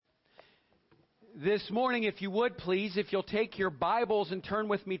this morning, if you would please, if you'll take your Bibles and turn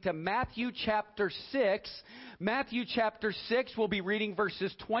with me to Matthew chapter 6. Matthew chapter 6, we'll be reading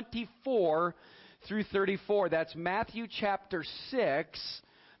verses 24 through 34. That's Matthew chapter 6.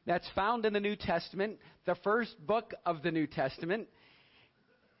 That's found in the New Testament, the first book of the New Testament.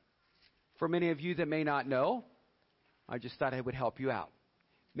 For many of you that may not know, I just thought I would help you out.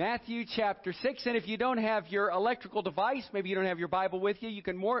 Matthew chapter 6, and if you don't have your electrical device, maybe you don't have your Bible with you,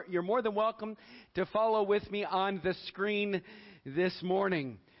 you're more than welcome to follow with me on the screen this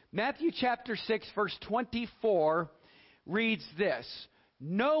morning. Matthew chapter 6, verse 24 reads this: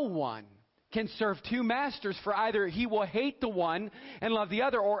 "No one can serve two masters, for either he will hate the one and love the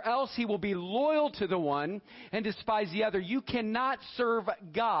other, or else he will be loyal to the one and despise the other. You cannot serve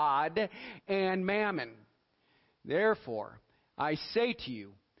God and mammon. Therefore, I say to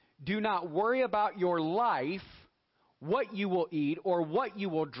you, do not worry about your life, what you will eat or what you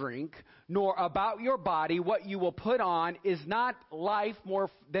will drink, nor about your body, what you will put on. Is not life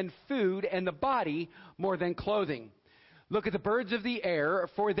more than food, and the body more than clothing? Look at the birds of the air,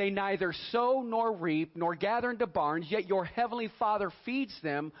 for they neither sow nor reap nor gather into barns, yet your heavenly Father feeds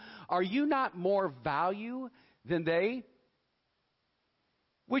them. Are you not more value than they?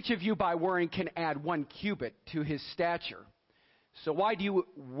 Which of you by worrying can add 1 cubit to his stature? So why do you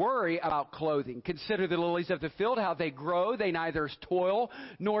worry about clothing? Consider the lilies of the field, how they grow. They neither toil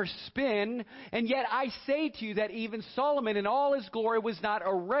nor spin. And yet I say to you that even Solomon in all his glory was not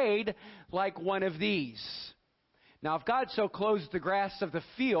arrayed like one of these. Now if God so clothes the grass of the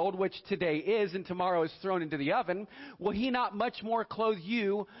field, which today is and tomorrow is thrown into the oven, will he not much more clothe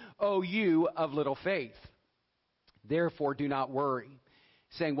you, O you of little faith? Therefore do not worry,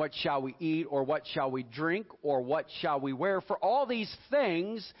 saying, what shall we eat, or what shall we drink, or what shall we wear? For all these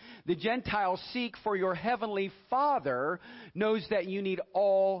things the Gentiles seek, for your heavenly Father knows that you need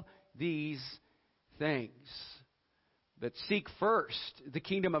all these things. But seek first the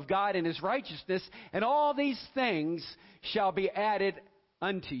kingdom of God and his righteousness, and all these things shall be added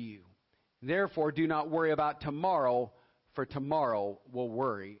unto you. Therefore do not worry about tomorrow, for tomorrow will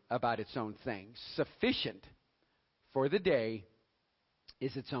worry about its own things. Sufficient for the day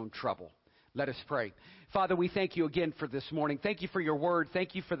is its own trouble. Let us pray. Father, we thank you again for this morning. Thank you for your word.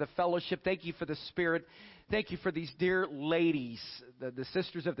 Thank you for the fellowship. Thank you for the Spirit. Thank you for these dear ladies, the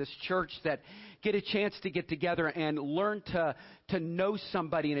sisters of this church that get a chance to get together and learn to know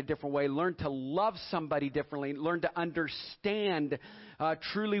somebody in a different way, learn to love somebody differently, learn to understand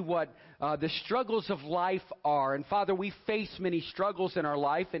truly what the struggles of life are. And Father, we face many struggles in our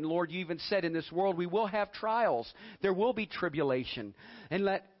life. And Lord, you even said in this world we will have trials. There will be tribulation.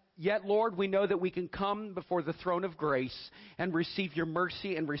 Yet, Lord, we know that we can come before the throne of grace and receive your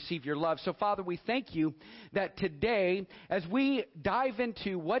mercy and receive your love. So, Father, we thank you that today, as we dive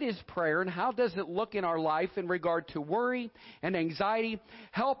into what is prayer and how does it look in our life in regard to worry and anxiety,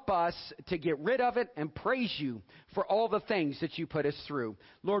 help us to get rid of it and praise you for all the things that you put us through.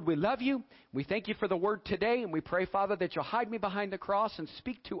 Lord, we love you. We thank you for the word today, and we pray, Father, that you'll hide me behind the cross and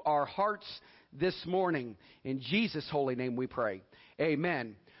speak to our hearts this morning. In Jesus' holy name we pray.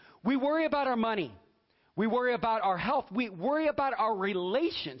 Amen. We worry about our money. We worry about our health. We worry about our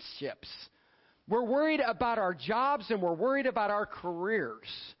relationships. We're worried about our jobs, and we're worried about our careers.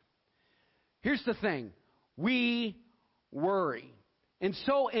 Here's the thing. We worry. And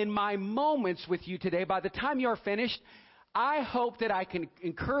so in my moments with you today, by the time you're finished, I hope that I can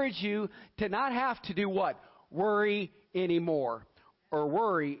encourage you to not have to do what? Worry anymore or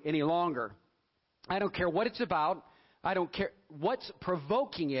worry any longer. I don't care what it's about. I don't care what's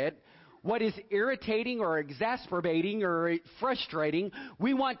provoking it, what is irritating or exasperating or frustrating.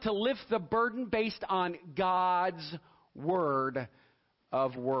 We want to lift the burden based on God's word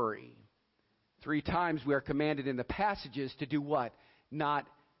of worry. 3 times we are commanded in the passages to do what? Not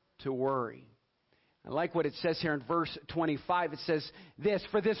to worry. I like what it says here in verse 25. It says this: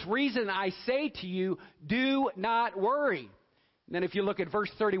 for this reason I say to you, do not worry. And then if you look at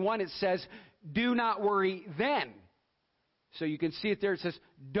verse 31, it says, do not worry then. So you can see it there. It says,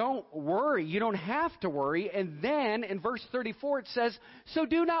 don't worry. You don't have to worry. And then in verse 34 it says, so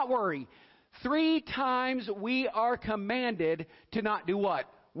do not worry. 3 times we are commanded to not do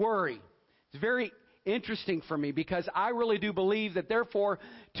what? Worry. It's very interesting for me because I really do believe that therefore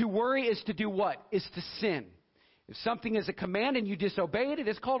to worry is to do what? Is to sin. If something is a command and you disobey it, it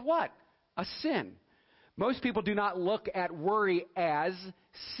is called what? A sin. Most people do not look at worry as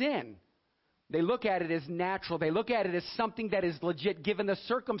sin. They look at it as natural. They look at it as something that is legit given the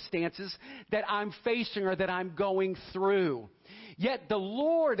circumstances that I'm facing or that I'm going through. Yet the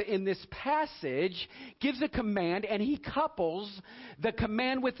Lord in this passage gives a command, and he couples the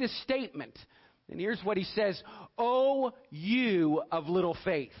command with this statement And here's what he says, "O you of little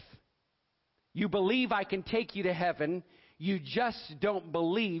faith, you believe I can take you to heaven. You just don't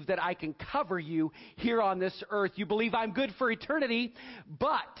believe that I can cover you here on this earth. You believe I'm good for eternity,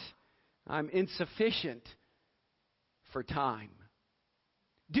 but I'm insufficient for time.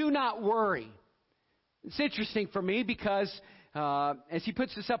 Do not worry." It's interesting for me because as he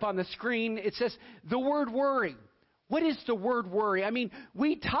puts this up on the screen, it says the word worry. What is the word worry? I mean,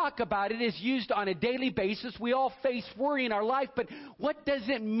 we talk about it as used on a daily basis. We all face worry in our life, but what does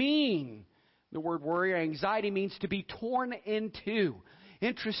it mean? The word worry or anxiety means to be torn in two.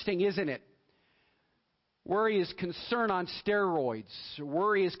 Interesting, isn't it? Worry is concern on steroids.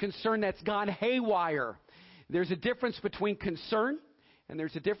 Worry is concern that's gone haywire. There's a difference between concern and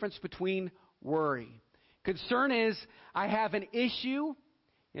there's a difference between worry. Concern is, I have an issue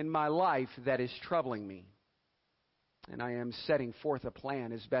in my life that is troubling me. And I am setting forth a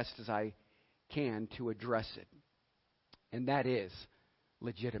plan as best as I can to address it. And that is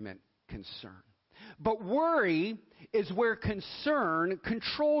legitimate concern. But worry is where concern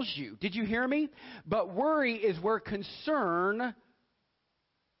controls you. Did you hear me? But worry is where concern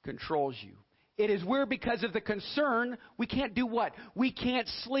controls you. It is where because of the concern, we can't do what? We can't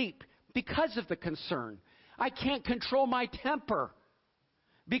sleep because of the concern. I can't control my temper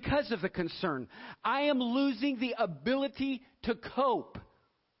because of the concern. I am losing the ability to cope.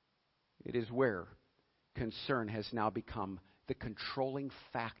 It is where concern has now become the controlling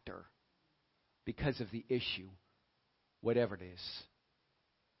factor because of the issue, whatever it is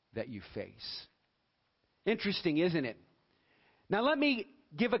that you face. Interesting, isn't it? Now let me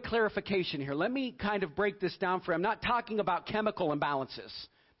give a clarification here. Let me kind of break this down for you. I'm not talking about chemical imbalances.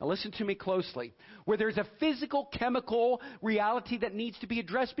 Now listen to me closely. Where there's a physical, chemical reality that needs to be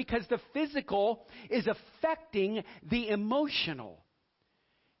addressed because the physical is affecting the emotional.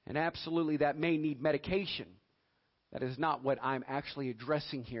 And absolutely that may need medication. That is not what I'm actually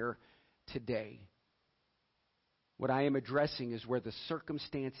addressing here today. What I am addressing is where the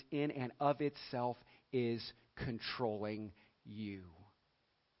circumstance in and of itself is controlling you.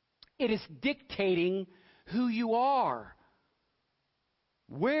 It is dictating who you are,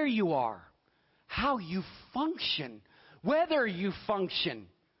 where you are, how you function, whether you function.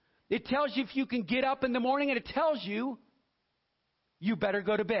 It tells you if you can get up in the morning, and it tells you you better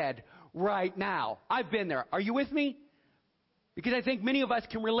go to bed right now. I've been there. Are you with me? Because I think many of us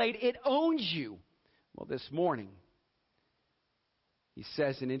can relate. It owns you. Well, this morning, he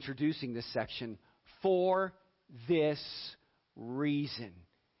says in introducing this section, for this reason.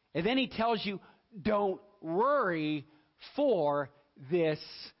 And then he tells you, don't worry for this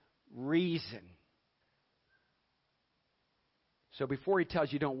reason. So before he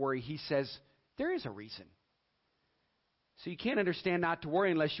tells you don't worry, he says there is a reason. So you can't understand not to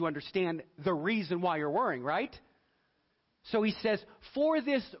worry unless you understand the reason why you're worrying, right? So he says, for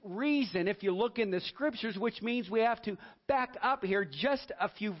this reason, if you look in the scriptures, which means we have to back up here just a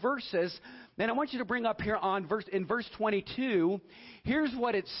few verses. Then I want you to bring up here in verse 22, here's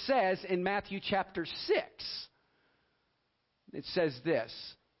what it says in Matthew chapter 6. It says this,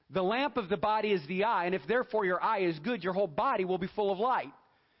 the lamp of the body is the eye, and if therefore your eye is good, your whole body will be full of light.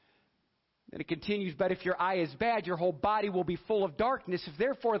 And it continues, but if your eye is bad, your whole body will be full of darkness. If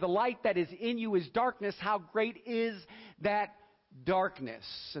therefore the light that is in you is darkness, how great is that darkness?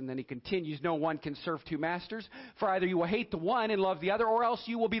 And then he continues, no one can serve two masters, for either you will hate the one and love the other, or else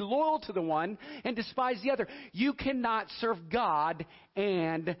you will be loyal to the one and despise the other. You cannot serve God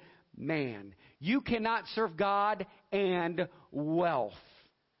and man. You cannot serve God and wealth.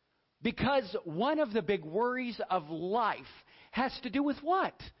 Because one of the big worries of life has to do with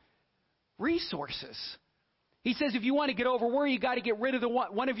what? Resources. He says if you want to get over worry, you got to get rid of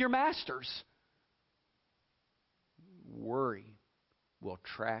one of your masters. Worry will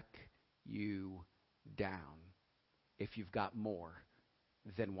track you down if you've got more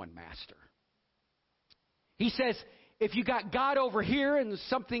than one master. He says if you got God over here and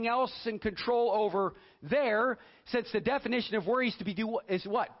something else in control over there, since the definition of worry is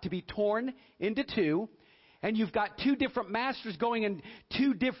what? To be torn into two. And you've got two different masters going in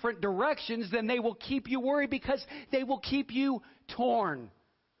two different directions, then they will keep you worried because they will keep you torn.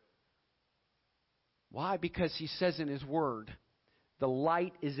 Why? Because he says in his word, the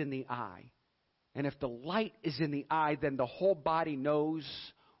light is in the eye. And if the light is in the eye, then the whole body knows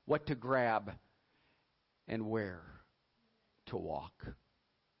what to grab and where to walk.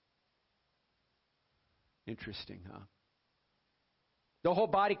 Interesting, huh? The whole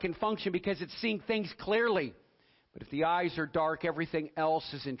body can function because it's seeing things clearly. But if the eyes are dark, everything else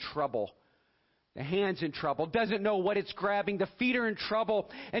is in trouble. The hand's in trouble, doesn't know what it's grabbing. The feet are in trouble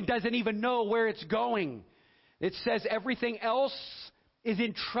and doesn't even know where it's going. It says everything else is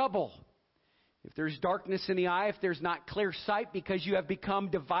in trouble. If there's darkness in the eye, if there's not clear sight because you have become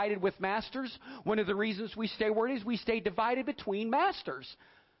divided with masters, one of the reasons we stay worried is we stay divided between masters.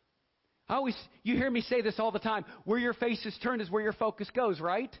 You hear me say this all the time. Where your face is turned is where your focus goes,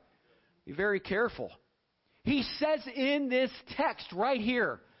 right? Be very careful. He says in this text right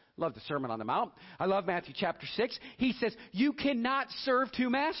here, I love the Sermon on the Mount. I love Matthew chapter 6. He says, you cannot serve two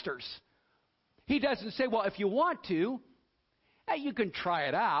masters. He doesn't say, well, if you want to, you can try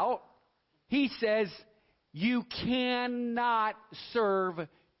it out. He says, you cannot serve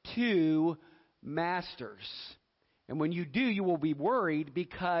two masters. And when you do, you will be worried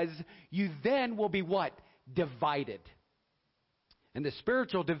because you then will be what? Divided. And the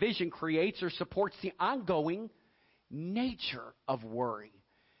spiritual division creates or supports the ongoing nature of worry.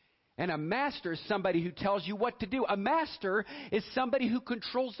 And a master is somebody who tells you what to do. A master is somebody who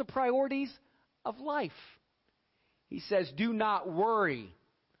controls the priorities of life. He says, do not worry,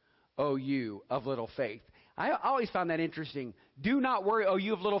 O you of little faith. I always found that interesting. Do not worry, O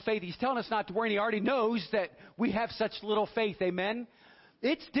you of little faith. He's telling us not to worry, and he already knows that we have such little faith. Amen?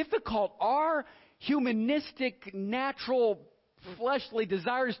 It's difficult. Our humanistic, natural, fleshly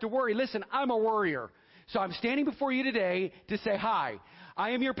desires to worry. Listen, I'm a worrier. So I'm standing before you today to say, hi,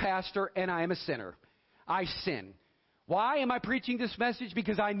 I am your pastor, and I am a sinner. I sin. Why am I preaching this message?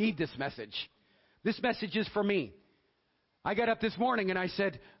 Because I need this message. This message is for me. I got up this morning and I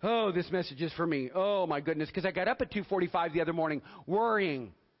said, oh, this message is for me. Oh, my goodness, because I got up at 2:45 the other morning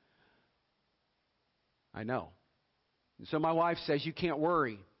worrying. I know. And so my wife says, you can't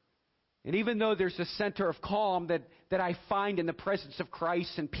worry. And even though there's a center of calm that I find in the presence of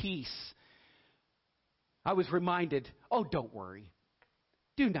Christ and peace, I was reminded, oh, don't worry.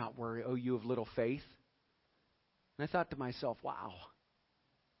 Do not worry, oh, you of little faith. And I thought to myself, wow.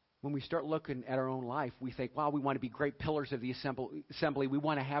 When we start looking at our own life, we think, wow, we want to be great pillars of the assembly. We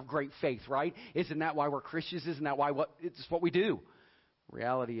want to have great faith, right? Isn't that why we're Christians? Isn't that why it's what we do?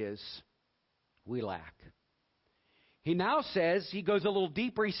 Reality is, we lack. He now says, he goes a little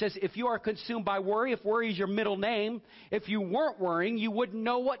deeper. He says, if you are consumed by worry, if worry is your middle name, if you weren't worrying, you wouldn't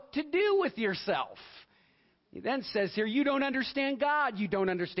know what to do with yourself. He then says here, you don't understand God. You don't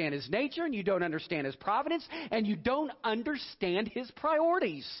understand His nature, and you don't understand His providence, and you don't understand His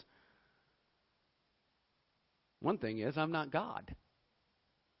priorities. One thing is, I'm not God.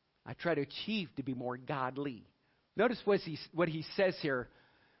 I try to achieve to be more godly. Notice what he says here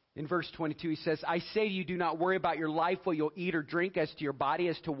in verse 22. He says, I say to you, do not worry about your life, what you'll eat or drink, as to your body,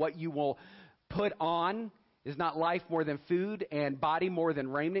 as to what you will put on. Is not life more than food, and body more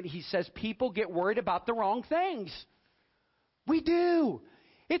than raiment? He says people get worried about the wrong things. We do.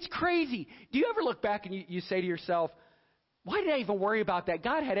 It's crazy. Do you ever look back and you say to yourself, why did I even worry about that?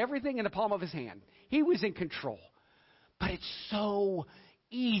 God had everything in the palm of His hand. He was in control. But it's so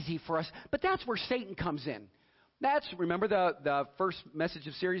easy for us. But that's where Satan comes in. Remember the first message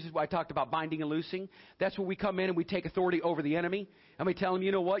of series is where I talked about binding and loosing? That's where we come in and we take authority over the enemy. And we tell him,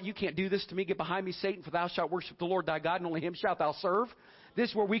 you know what? You can't do this to me. Get behind me, Satan, for thou shalt worship the Lord thy God, and only Him shalt thou serve. This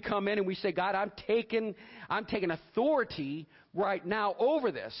is where we come in and we say, God, I'm taking authority right now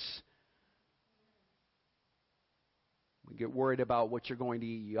over this. We get worried about what you're going to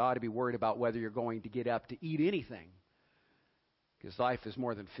eat. You ought to be worried about whether you're going to get up to eat anything. Because life is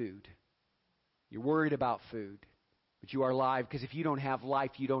more than food. You're worried about food. But you are alive, because if you don't have life,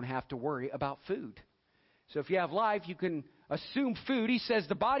 you don't have to worry about food. So if you have life, you can assume food. He says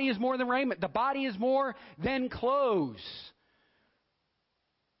the body is more than raiment. The body is more than clothes.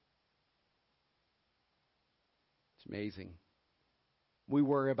 It's amazing. We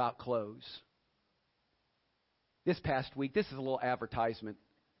worry about clothes. This past week, this is a little advertisement.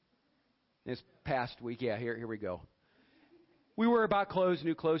 This past week, here we go. We worry about clothes,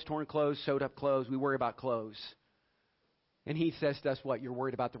 new clothes, torn clothes, sewed up clothes. We worry about clothes. And he says to us, what, you're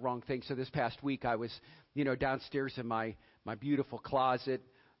worried about the wrong thing. So this past week I was, downstairs in my beautiful closet,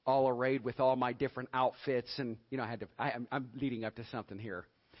 all arrayed with all my different outfits. And, I'm leading up to something here.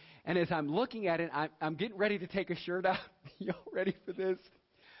 And as I'm looking at it, I'm getting ready to take a shirt out. Y'all ready for this?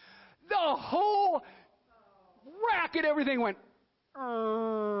 The whole rack and everything went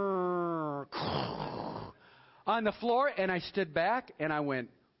on the floor, and I stood back and I went,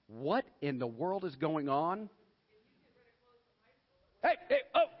 what in the world is going on? Hey,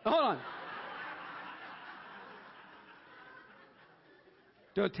 hold on.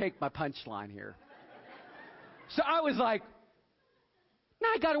 Don't take my punchline here. So I was like, now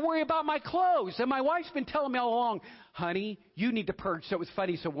I got to worry about my clothes. And my wife's been telling me all along, honey, you need to purge. So it was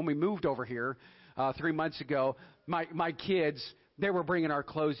funny. So when we moved over here, 3 months ago, my kids, they were bringing our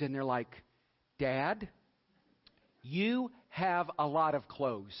clothes in. They're like, Dad, you have a lot of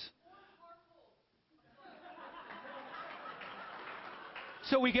clothes.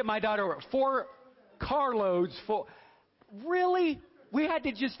 So we get my daughter 4 carloads full. Really? We had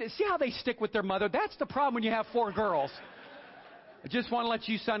to just see how they stick with their mother. That's the problem when you have 4 girls. I just want to let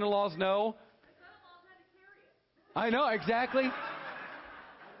you son-in-laws know. I know, exactly.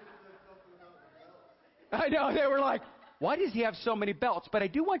 I know, they were like, why does he have so many belts? But I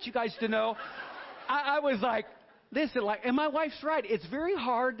do want you guys to know, I was like, listen, and my wife's right. It's very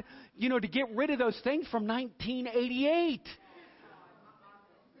hard, to get rid of those things from 1988.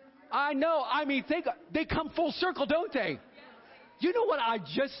 I know. I mean, they come full circle, don't they? You know what I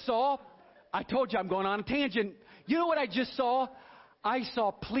just saw? I told you I'm going on a tangent. You know what I just saw? I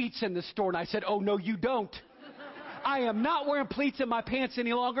saw pleats in the store, and I said, oh, no, you don't. I am not wearing pleats in my pants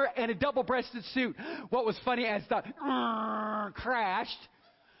any longer and a double-breasted suit. What was funny, as the crashed,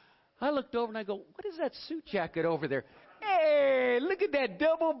 I looked over and I go, what is that suit jacket over there? Hey, look at that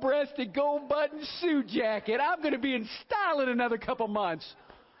double-breasted gold-button suit jacket. I'm going to be in style in another couple months.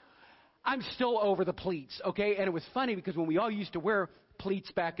 I'm still over the pleats, okay? And it was funny because when we all used to wear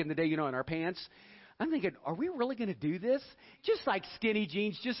pleats back in the day, in our pants, I'm thinking, are we really going to do this? Just like skinny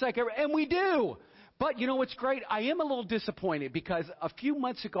jeans, and we do. But you know what's great? I am a little disappointed because a few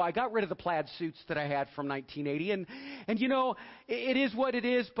months ago I got rid of the plaid suits that I had from 1980, and it is what it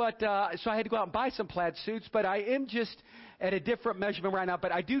is. But so I had to go out and buy some plaid suits. But I am just at a different measurement right now.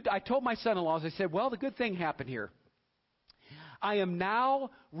 But I told my son-in-laws, I said, well, the good thing happened here. I am now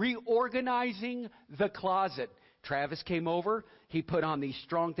reorganizing the closet. Travis came over. He put on these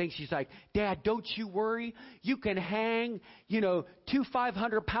strong things. She's like, Dad, don't you worry. You can hang, 2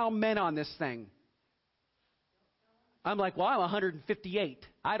 500-pound men on this thing. I'm like, well, I'm 158.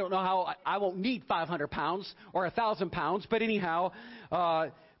 I don't know how I won't need 500 pounds or 1,000 pounds. But anyhow,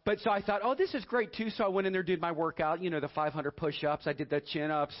 but so I thought, oh, this is great too. So I went in there, did my workout, the 500 push-ups. I did the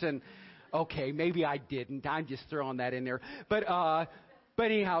chin-ups and okay, maybe I didn't. I'm just throwing that in there. But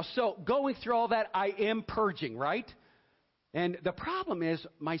anyhow, so going through all that, I am purging, right? And the problem is,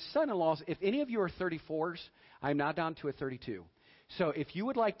 my son-in-laws, if any of you are 34s, I'm now down to a 32. So if you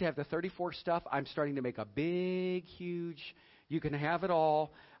would like to have the 34 stuff, I'm starting to make a big, huge, you can have it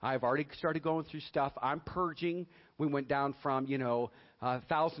all. I've already started going through stuff. I'm purging. We went down from,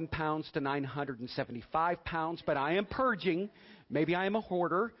 1,000 pounds to 975 pounds, but I am purging. Maybe I am a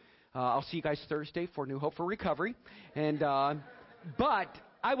hoarder. I'll see you guys Thursday for New Hope for Recovery. And but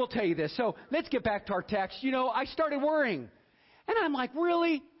I will tell you this. So let's get back to our text. I started worrying. And I'm like,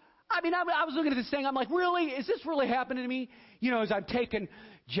 really? I mean, I was looking at this thing. I'm like, really? Is this really happening to me? As I'm taking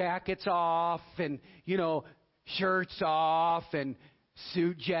jackets off and, shirts off and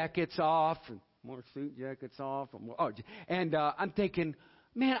suit jackets off and more suit jackets off. And I'm thinking,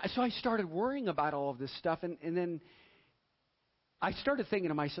 man, so I started worrying about all of this stuff. And then I started thinking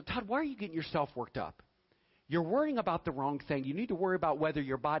to myself, Todd, why are you getting yourself worked up? You're worrying about the wrong thing. You need to worry about whether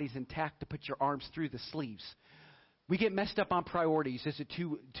your body's intact to put your arms through the sleeves. We get messed up on priorities. Is it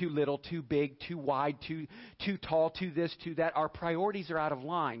too little, too big, too wide, too tall, too this, too that? Our priorities are out of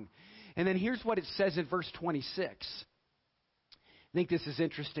line. And then here's what it says in verse 26. I think this is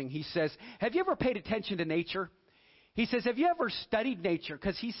interesting. He says, have you ever paid attention to nature? He says, have you ever studied nature?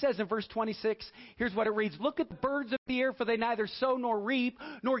 Because he says in verse 26, here's what it reads. Look at the birds of the air, for they neither sow nor reap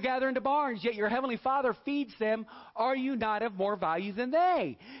nor gather into barns, yet your heavenly Father feeds them. Are you not of more value than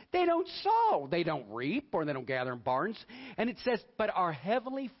they? They don't sow, they don't reap, or they don't gather in barns. And it says, but our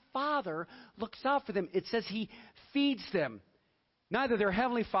heavenly Father looks out for them. It says he feeds them. Neither their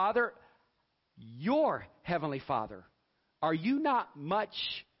heavenly Father, your heavenly Father. Are you not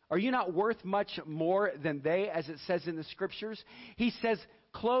worth much more than they, as it says in the Scriptures? He says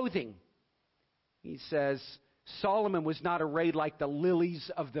clothing. He says Solomon was not arrayed like the lilies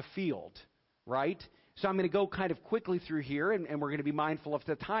of the field, right? So I'm going to go kind of quickly through here, and we're going to be mindful of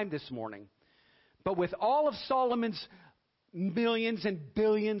the time this morning. But with all of Solomon's millions and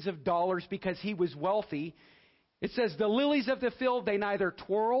billions of dollars, because he was wealthy, it says the lilies of the field, they neither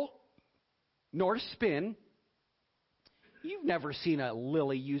twirl nor spin. You've never seen a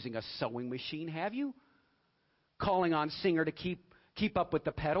lily using a sewing machine, have you? Calling on Singer to keep up with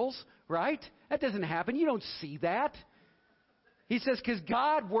the petals, right? That doesn't happen. You don't see that. He says, because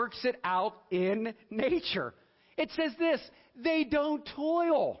God works it out in nature. It says this, they don't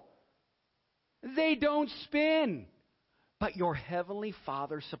toil. They don't spin. But your heavenly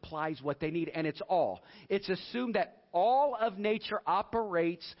Father supplies what they need, and it's all. It's assumed that all of nature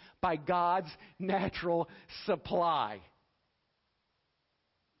operates by God's natural supply.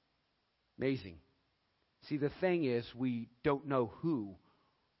 Amazing. See, the thing is, we don't know who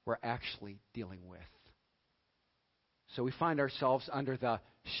we're actually dealing with. So we find ourselves under the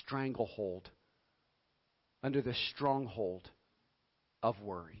stranglehold, under the stronghold of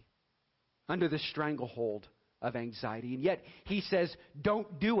worry, under the stranglehold of anxiety. And yet he says,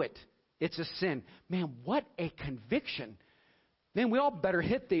 don't do it. It's a sin. Man, what a conviction. Man, we all better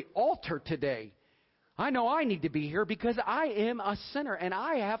hit the altar today. I know I need to be here because I am a sinner and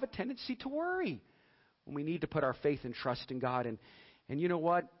I have a tendency to worry. When we need to put our faith and trust in God. And you know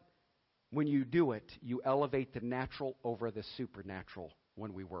what? When you do it, you elevate the natural over the supernatural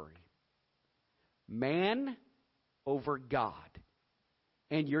when we worry. Man over God.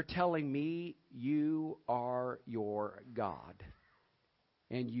 And you're telling me you are your God.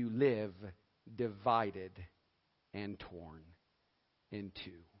 And you live divided and torn in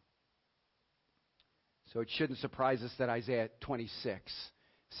two. So it shouldn't surprise us that Isaiah 26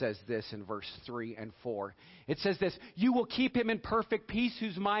 says this in verse 3 and 4. It says this, you will keep him in perfect peace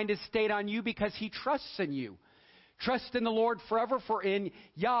whose mind is stayed on you because he trusts in you. Trust in the Lord forever, for in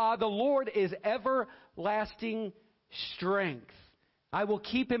Yah the Lord is everlasting strength. I will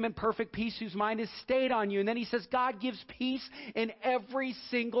keep him in perfect peace whose mind is stayed on you. And then he says God gives peace in every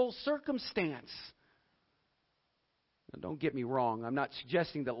single circumstance. Now, don't get me wrong. I'm not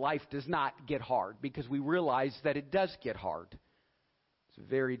suggesting that life does not get hard, because we realize that it does get hard. It's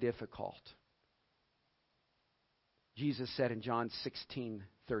very difficult. Jesus said in John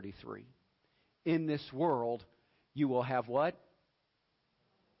 16:33, in this world you will have what?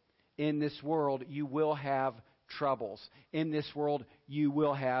 In this world you will have troubles. In this world you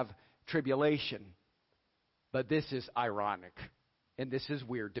will have tribulation. But this is ironic, and this is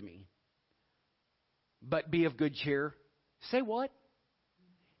weird to me. But be of good cheer. Say what?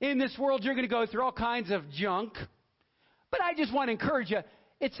 In this world you're going to go through all kinds of junk. But I just want to encourage you.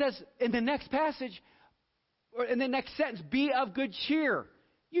 It says in the next passage, or in the next sentence, be of good cheer.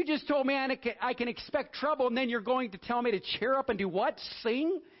 You just told me I can expect trouble, and then you're going to tell me to cheer up and do what?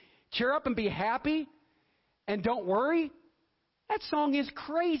 Sing? Cheer up and be happy? And don't worry? That song is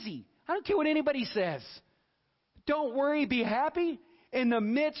crazy. I don't care what anybody says. Don't worry, be happy. In the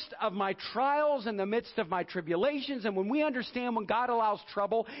midst of my trials, in the midst of my tribulations, and when we understand when God allows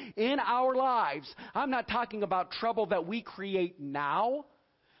trouble in our lives, I'm not talking about trouble that we create now.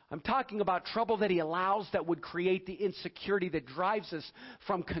 I'm talking about trouble that He allows that would create the insecurity that drives us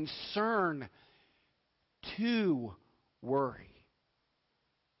from concern to worry.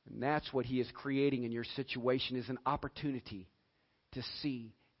 And that's what He is creating in your situation, is an opportunity to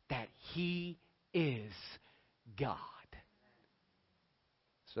see that He is God.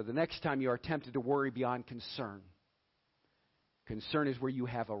 So the next time you are tempted to worry beyond concern, concern is where you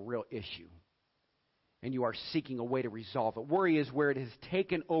have a real issue and you are seeking a way to resolve it. Worry is where it has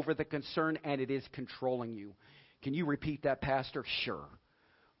taken over the concern and it is controlling you. Can you repeat that, Pastor? Sure.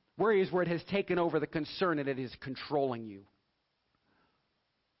 Worry is where it has taken over the concern and it is controlling you.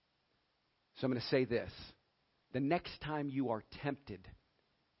 So I'm going to say this. The next time you are tempted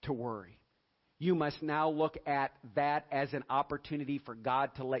to worry, you must now look at that as an opportunity for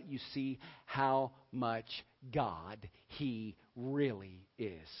God to let you see how much God He really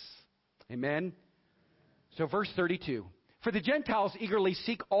is. Amen? So verse 32. For the Gentiles eagerly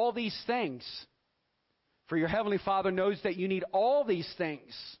seek all these things, for your heavenly Father knows that you need all these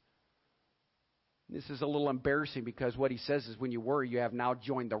things. This is a little embarrassing because what he says is when you worry, you have now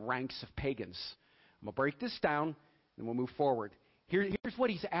joined the ranks of pagans. I'm going to break this down and we'll move forward. Here's what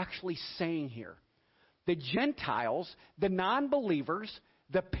he's actually saying here. The Gentiles, the non-believers,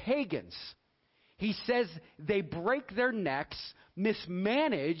 the pagans, he says they break their necks,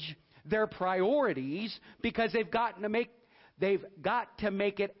 mismanage their priorities because they've got to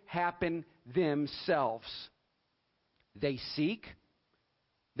make it happen themselves. They seek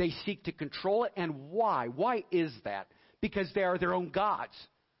to control it. And why? Why is that? Because they are their own gods.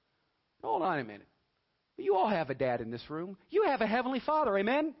 Hold on a minute. You all have a dad in this room. You have a heavenly Father,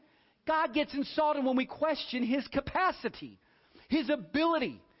 amen? God gets insulted when we question His capacity, His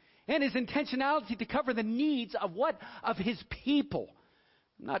ability, and His intentionality to cover the needs of what? Of His people.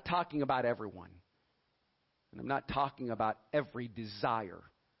 I'm not talking about everyone. And I'm not talking about every desire.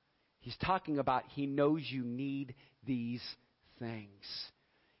 He's talking about He knows you need these things.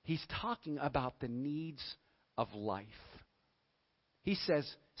 He's talking about the needs of life. He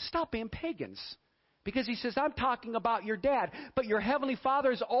says, stop being pagans. Because he says, I'm talking about your dad. But your heavenly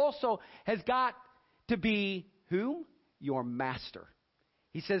Father has got to be who? Your master.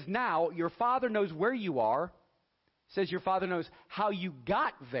 He says, now your Father knows where you are. He says your Father knows how you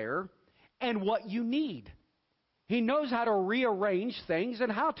got there and what you need. He knows how to rearrange things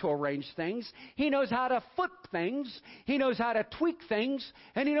and how to arrange things. He knows how to flip things. He knows how to tweak things.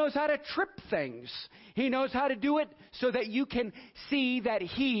 And He knows how to trip things. He knows how to do it so that you can see that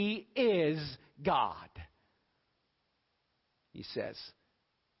He is God. He says.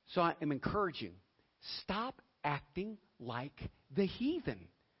 So I am encouraging, stop acting like the heathen.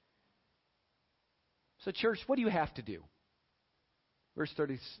 So church, what do you have to do? Verse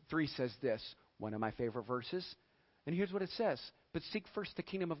 33 says this, one of my favorite verses. And here's what it says. But seek first the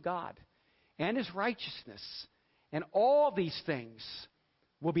kingdom of God and His righteousness, and all these things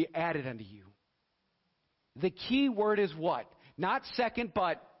will be added unto you. The key word is what? Not second,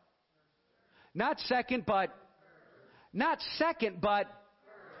 but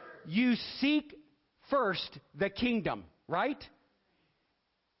you seek first the kingdom, right?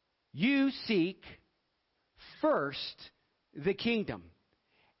 You seek first the kingdom.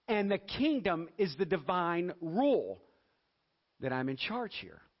 And the kingdom is the divine rule that I'm in charge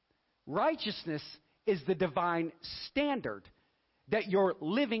here. Righteousness is the divine standard that you're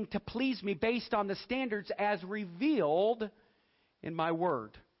living to please me based on the standards as revealed in my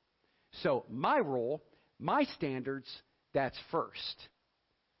word. So my rule, my standards, that's first.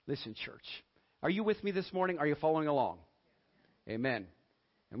 Listen, church. Are you with me this morning? Are you following along? Amen.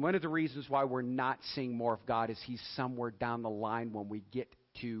 And one of the reasons why we're not seeing more of God is He's somewhere down the line when we get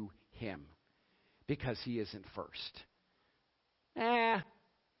to Him. Because He isn't first.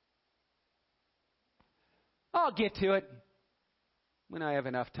 I'll get to it when I have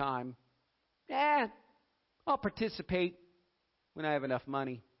enough time. I'll participate when I have enough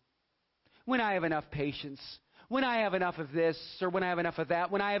money. When I have enough patience. When I have enough of this or when I have enough of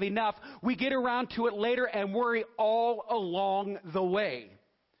that. When I have enough, we get around to it later and worry all along the way.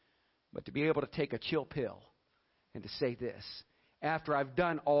 But to be able to take a chill pill and to say this, after I've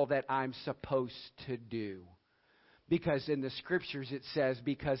done all that I'm supposed to do. Because in the scriptures it says,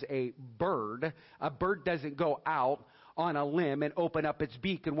 because a bird doesn't go out on a limb and open up its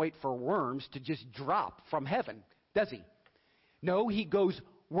beak and wait for worms to just drop from heaven, does he? No, he goes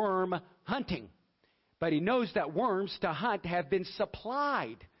worm hunting. But he knows that worms to hunt have been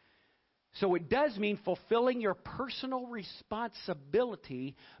supplied. So it does mean fulfilling your personal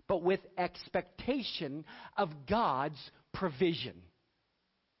responsibility, but with expectation of God's provision.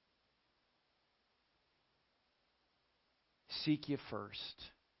 Seek ye first,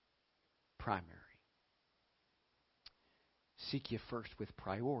 primary. Seek ye first with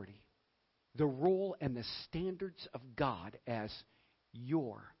priority. The rule and the standards of God as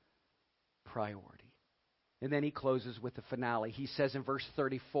your priority. And then he closes with the finale. He says in verse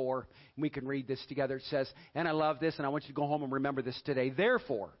 34, and we can read this together. It says, and I love this, and I want you to go home and remember this today.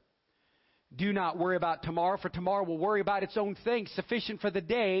 Therefore, do not worry about tomorrow, for tomorrow will worry about its own thing. Sufficient for the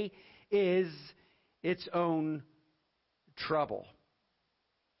day is its own trouble.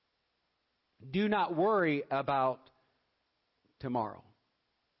 Do not worry about tomorrow.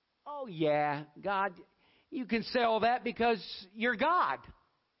 Oh yeah, God, you can say all that because you're God.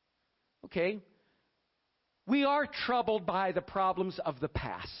 Okay. We are troubled by the problems of the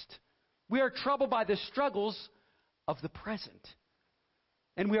past. We are troubled by the struggles of the present.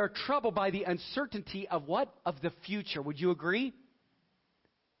 And we are troubled by the uncertainty of what? Of the future. Would you agree?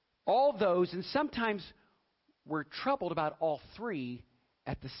 All those, and sometimes we're troubled about all three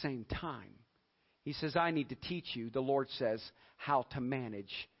at the same time. He says, I need to teach you, the Lord says, how to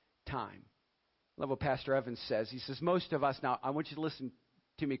manage time. I love what Pastor Evans says. He says, most of us, now I want you to listen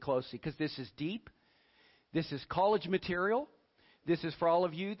to me closely because this is deep. This is college material. This is for all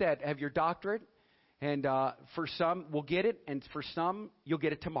of you that have your doctorate. And for some, we'll get it. And for some, you'll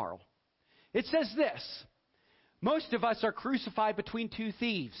get it tomorrow. It says this. Most of us are crucified between two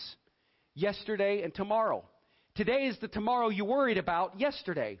thieves. Yesterday and tomorrow. Today is the tomorrow you worried about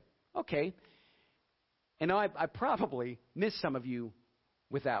yesterday. Okay. And I probably missed some of you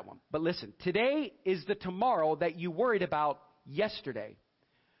with that one. But listen, today is the tomorrow that you worried about yesterday.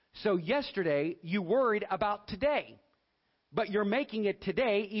 So yesterday, you worried about today. But you're making it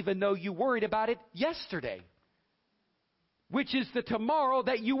today even though you worried about it yesterday. Which is the tomorrow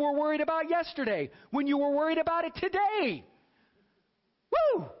that you were worried about yesterday. When you were worried about it today.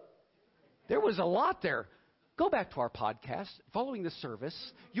 Woo! There was a lot there. Go back to our podcast. Following the service,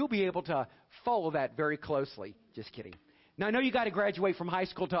 you'll be able to follow that very closely. Just kidding. Now, I know you got to graduate from high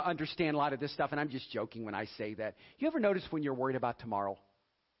school to understand a lot of this stuff, and I'm just joking when I say that. You ever notice when you're worried about tomorrow?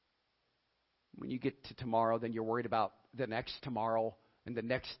 When you get to tomorrow, then you're worried about the next tomorrow and the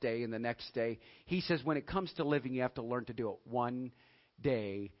next day and the next day. He says when it comes to living, you have to learn to do it one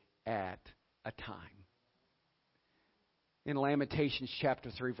day at a time. In Lamentations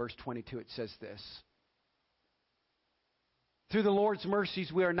chapter 3, verse 22, it says this. Through the Lord's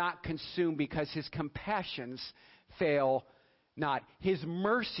mercies we are not consumed, because his compassions fail not. His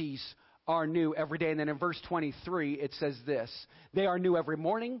mercies are new every day. And then in verse 23 it says this: they are new every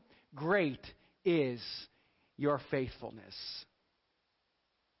morning. Great is your faithfulness.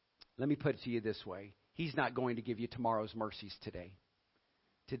 Let me put it to you this way. He's not going to give you tomorrow's mercies today.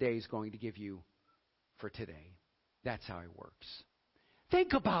 Today is going to give you for today. That's how he works.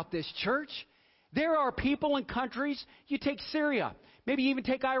 Think about this, church. There are people in countries, you take Syria, maybe even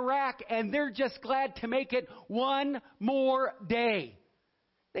take Iraq, and they're just glad to make it one more day.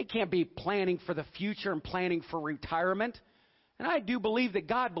 They can't be planning for the future and planning for retirement. And I do believe that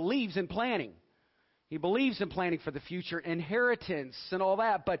God believes in planning. He believes in planning for the future, inheritance and all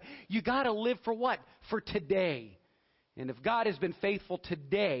that. But you got to live for what? For today. And if God has been faithful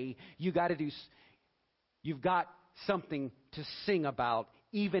today, you've got something to sing about,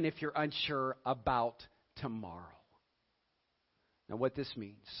 even if you're unsure about tomorrow. Now, what this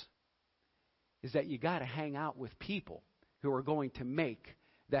means is that you got to hang out with people who are going to make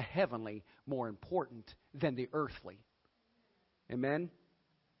the heavenly more important than the earthly. Amen?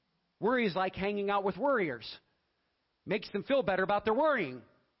 Worry is like hanging out with worriers. Makes them feel better about their worrying.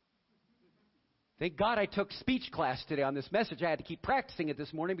 Thank God I took speech class today on this message. I had to keep practicing it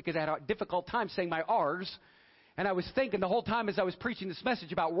this morning because I had a difficult time saying my R's. And I was thinking the whole time as I was preaching this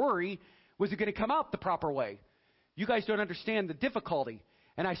message about worry, was it going to come out the proper way? You guys don't understand the difficulty.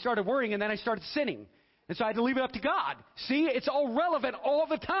 And I started worrying, and then I started sinning. And so I had to leave it up to God. See, it's all relevant all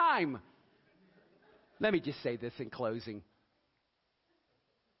the time. Let me just say this in closing.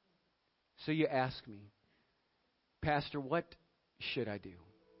 So you ask me, Pastor, what should I do?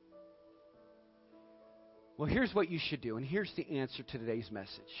 Well, here's what you should do, and here's the answer to today's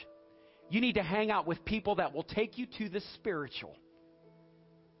message. You need to hang out with people that will take you to the spiritual.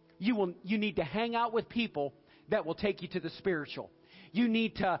 You need to hang out with people that will take you to the spiritual. You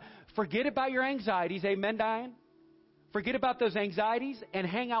need to forget about your anxieties. Amen, Diane? Forget about those anxieties and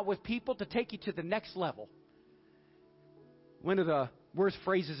hang out with people to take you to the next level. One of the worst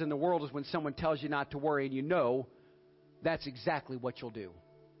phrases in the world is when someone tells you not to worry and you know that's exactly what you'll do.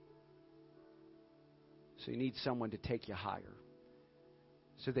 So you need someone to take you higher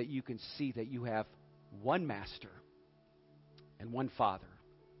so that you can see that you have one master and one Father,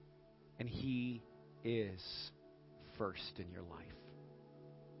 and He is first in your life.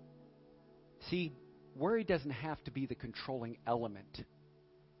 See, worry doesn't have to be the controlling element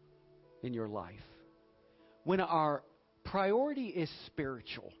in your life. When our priority is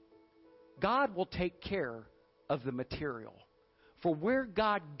spiritual, God will take care of the material. For where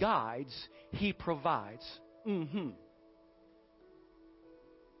God guides, He provides. When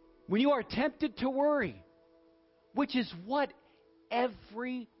you are tempted to worry, which is what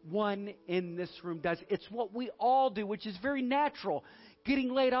everyone in this room does. It's what we all do, which is very natural.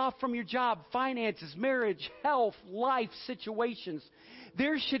 Getting laid off from your job, finances, marriage, health, life situations.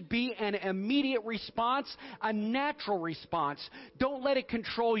 There should be an immediate response, a natural response. Don't let it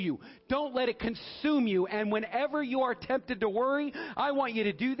control you. Don't let it consume you. And whenever you are tempted to worry, I want you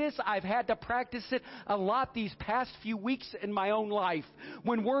to do this. I've had to practice it a lot these past few weeks in my own life.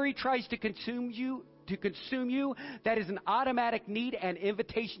 When worry tries to consume you, that is an automatic need and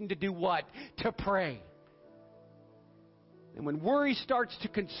invitation to do what? To pray. And when worry starts to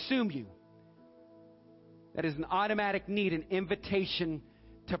consume you, that is an automatic need, an invitation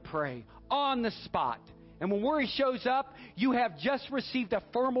to pray on the spot. And when worry shows up, you have just received a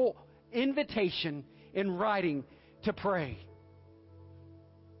formal invitation in writing to pray.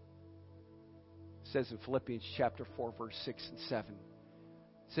 It says in Philippians chapter 4, verse 6 and 7,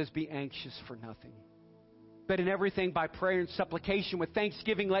 it says, be anxious for nothing, but in everything by prayer and supplication with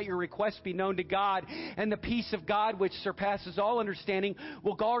thanksgiving let your requests be known to God, and the peace of God which surpasses all understanding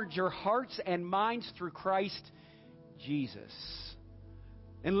will guard your hearts and minds through Christ Jesus.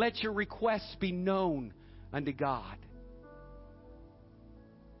 And let your requests be known unto God.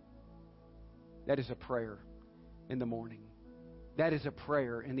 That is a prayer in the morning. That is a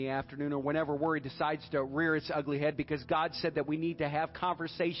prayer in the afternoon, or whenever worry decides to rear its ugly head, because God said that we need to have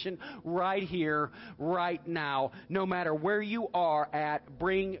conversation right here, right now. No matter where you are at,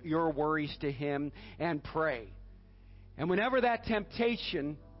 bring your worries to Him and pray. And whenever that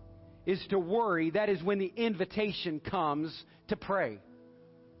temptation is to worry, that is when the invitation comes to pray.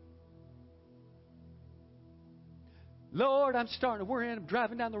 Lord, I'm starting to worry and I'm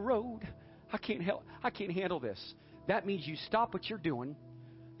driving down the road. I can't handle this. That means you stop what you're doing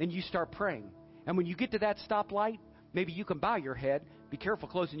and you start praying. And when you get to that stoplight, maybe you can bow your head. Be careful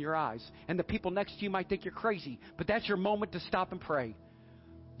closing your eyes. And the people next to you might think you're crazy. But that's your moment to stop and pray.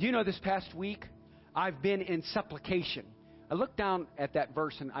 Do you know this past week, I've been in supplication. I looked down at that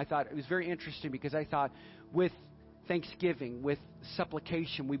verse and I thought it was very interesting because I thought with thanksgiving, with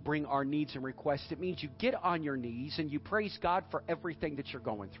supplication, we bring our needs and requests. It means you get on your knees and you praise God for everything that you're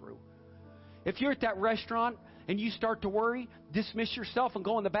going through. If you're at that restaurant and you start to worry, dismiss yourself and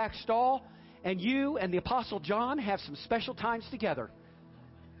go in the back stall, and you and the Apostle John have some special times together.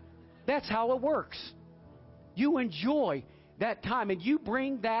 That's how it works. You enjoy that time, and you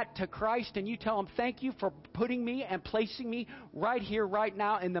bring that to Christ, and you tell Him, thank you for putting me and placing me right here, right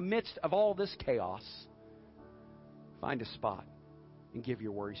now, in the midst of all this chaos. Find a spot and give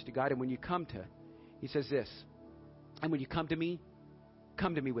your worries to God. And when you come to, He says this, and when you come to me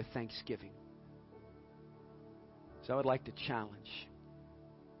with thanksgiving. So I would like to challenge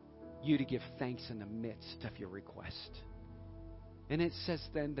you to give thanks in the midst of your request. And it says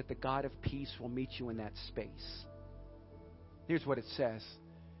then that the God of peace will meet you in that space. Here's what it says.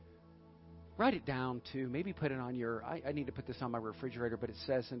 Write it down too. Maybe put it on your, I need to put this on my refrigerator, but it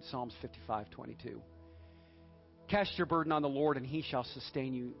says in Psalms 55:22. Cast your burden on the Lord and He shall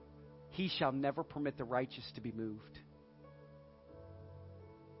sustain you. He shall never permit the righteous to be moved.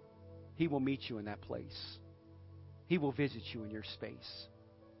 He will meet you in that place. He will visit you in your space.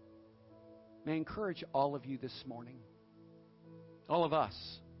 May I encourage all of you this morning, all of us,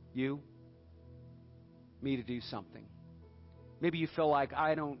 you, me, to do something. Maybe you feel like,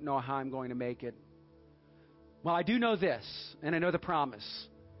 I don't know how I'm going to make it. Well, I do know this, and I know the promise.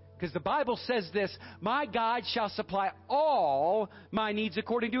 Because the Bible says this, my God shall supply all my needs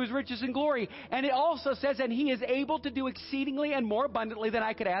according to His riches and glory. And it also says, and He is able to do exceedingly and more abundantly than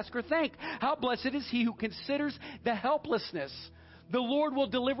I could ask or think. How blessed is he who considers the helplessness. The Lord will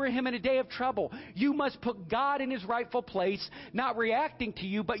deliver him in a day of trouble. You must put God in His rightful place, not reacting to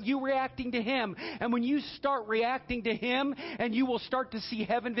you, but you reacting to Him. And when you start reacting to Him, and you will start to see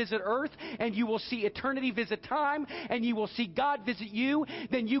heaven visit earth, and you will see eternity visit time, and you will see God visit you,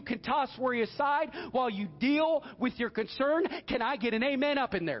 then you can toss worry aside while you deal with your concern. Can I get an amen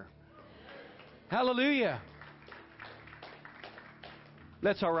up in there? Hallelujah.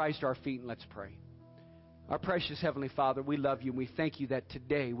 Let's all rise to our feet and let's pray. Our precious Heavenly Father, we love You and we thank You that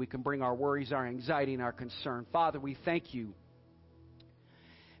today we can bring our worries, our anxiety, and our concern. Father, we thank You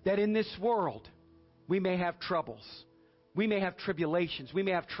that in this world we may have troubles, we may have tribulations, we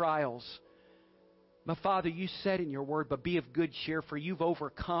may have trials. But Father, You said in Your Word, but be of good cheer, for You've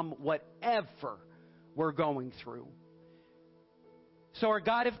overcome whatever we're going through. So our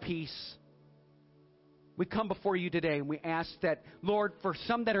God of peace, we come before You today and we ask that, Lord, for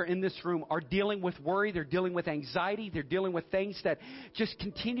some that are in this room are dealing with worry, they're dealing with anxiety, they're dealing with things that just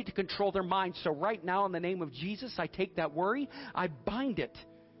continue to control their minds. So right now, in the name of Jesus, I take that worry, I bind it.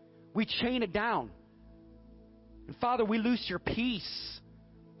 We chain it down. And Father, we loose Your peace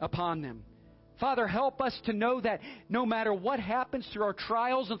upon them. Father, help us to know that no matter what happens through our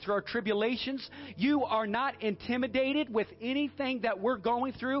trials and through our tribulations, You are not intimidated with anything that we're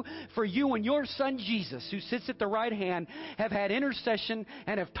going through. For You and Your Son Jesus, who sits at the right hand, have had intercession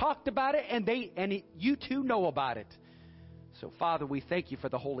and have talked about it, and You too know about it. So, Father, we thank You for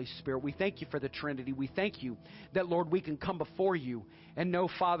the Holy Spirit. We thank You for the Trinity. We thank You that, Lord, we can come before You and know,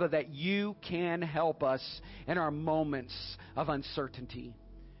 Father, that You can help us in our moments of uncertainty.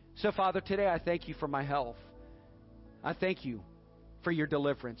 So, Father, today I thank You for my health. I thank You for Your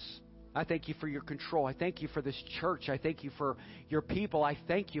deliverance. I thank You for Your control. I thank You for this church. I thank You for Your people. I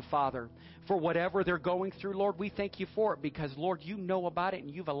thank You, Father, for whatever they're going through. Lord, we thank You for it because, Lord, You know about it and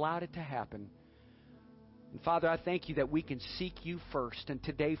You've allowed it to happen. And, Father, I thank You that we can seek You first. And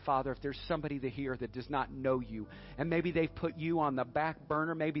today, Father, if there's somebody here that does not know You, and maybe they've put You on the back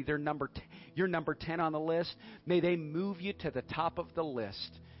burner, maybe you're number 10 on the list, may they move you to the top of the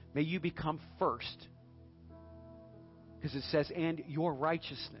list. May You become first. Because it says, and Your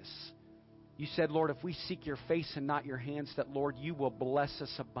righteousness. You said, Lord, if we seek Your face and not Your hands, that, Lord, You will bless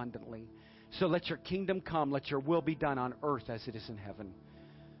us abundantly. So let Your kingdom come. Let Your will be done on earth as it is in heaven.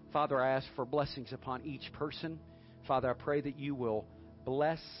 Father, I ask for blessings upon each person. Father, I pray that You will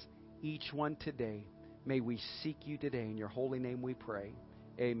bless each one today. May we seek You today. In Your holy name we pray.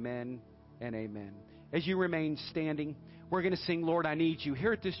 Amen and amen. As you remain standing, we're going to sing, Lord, I Need You.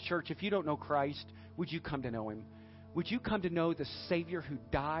 Here at this church, if you don't know Christ, would you come to know Him? Would you come to know the Savior who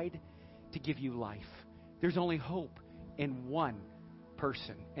died to give you life? There's only hope in one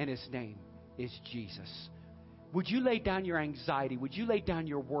person, and His name is Jesus. Would you lay down your anxiety? Would you lay down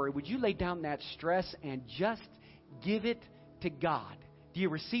your worry? Would you lay down that stress and just give it to God? Do you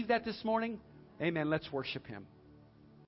receive that this morning? Amen. Let's worship Him.